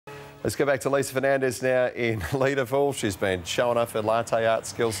Let's go back to Lisa Fernandez now in Leederville. She's been showing off her latte art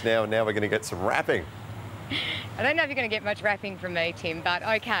skills now, and now we're going to get some rapping. I don't know if you're going to get much rapping from me, Tim, but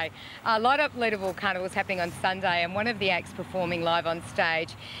okay. Light Up Leederville Carnival is happening on Sunday, and one of the acts performing live on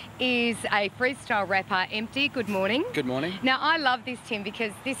stage is a freestyle rapper, Empty. Good morning. Good morning. Now, I love this, Tim,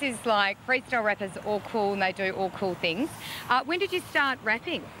 because this is like freestyle rappers are all cool and they do all cool things. When did you start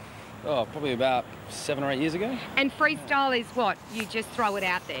rapping? Oh, probably about 7 or 8 years ago. And freestyle is what? You just throw it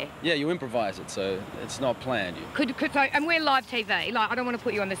out there? Yeah, you improvise it, so it's not planned. And we're live TV, like I don't want to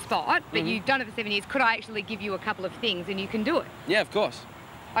put you on the spot, but you've done it for 7 years. Could I actually give you a couple of things and you can do it? Yeah, of course.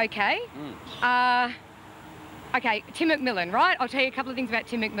 Okay. Okay, Tim McMillan, right? I'll tell you a couple of things about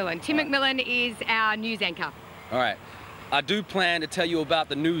Tim McMillan. Tim McMillan is our news anchor. All right. I do plan to tell you about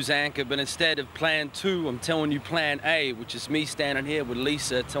the news anchor, but instead of plan 2, I'm telling you plan A, which is me standing here with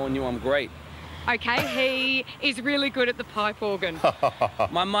Lisa telling you I'm great. Okay, he is really good at the pipe organ.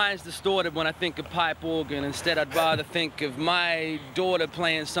 My mind's distorted when I think of pipe organ. Instead, I'd rather think of my daughter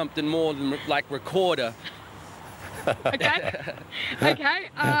playing something more than like recorder. Okay. Okay.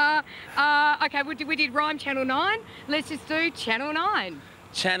 Okay, we did Rhyme Channel 9. Let's just do Channel 9.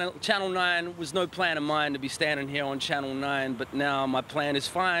 Channel 9 was no plan of mine to be standing here on Channel 9, but now my plan is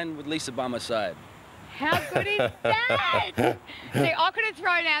fine with Lisa by my side. How good is that? See, I could have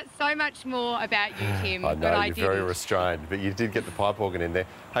thrown out so much more about you, Tim, I know, but I you're didn't. very restrained, but you did get the pipe organ in there.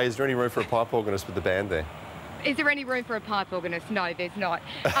 Hey, is there any room for a pipe organist with the band there? Is there any room for a pipe organist? No, there's not.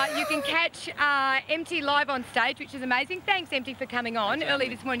 You can catch Empty live on stage, which is amazing. Thanks, Empty, for coming on. Early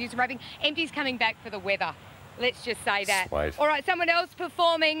this morning, you were rapping. Empty's coming back for the weather. Let's just say that. Sweet. All right, someone else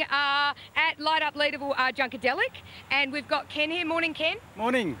performing at Light Up Leederville Junkadelic. And we've got Ken here. Morning, Ken.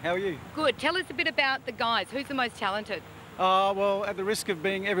 Morning, how are you? Good. Tell us a bit about the guys. Who's the most talented? Well, at the risk of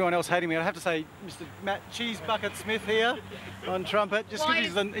being everyone else hating me, I have to say Mr. Matt Cheese Bucket Smith here on trumpet, just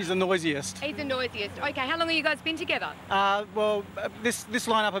because he's the noisiest. He's the noisiest. Okay, how long have you guys been together? Well, this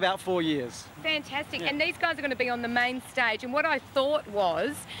lineup about 4 years. Fantastic. Yeah. And these guys are going to be on the main stage. And what I thought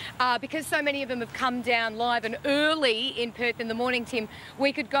was, because so many of them have come down live and early in Perth in the morning, Tim,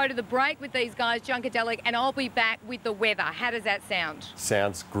 we could go to the break with these guys, Junkadelic, and I'll be back with the weather. How does that sound?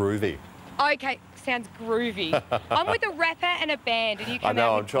 Sounds groovy. Okay, sounds groovy. I'm with a rapper and a band, and you come I know,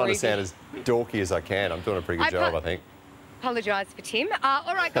 out I'm with trying groovy. to sound as dorky as I can. I'm doing a pretty good job, I think. Apologise for Tim.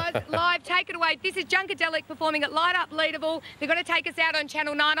 All right, guys, live, take it away. This is Junkadelic performing at Light Up Leederville. They're going to take us out on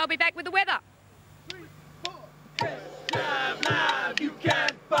Channel 9. I'll be back with the weather. 3, 4, live. You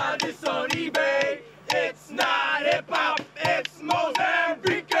can't find this on eBay. It's not hip-hop, it's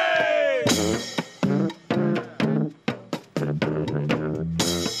Mozambique.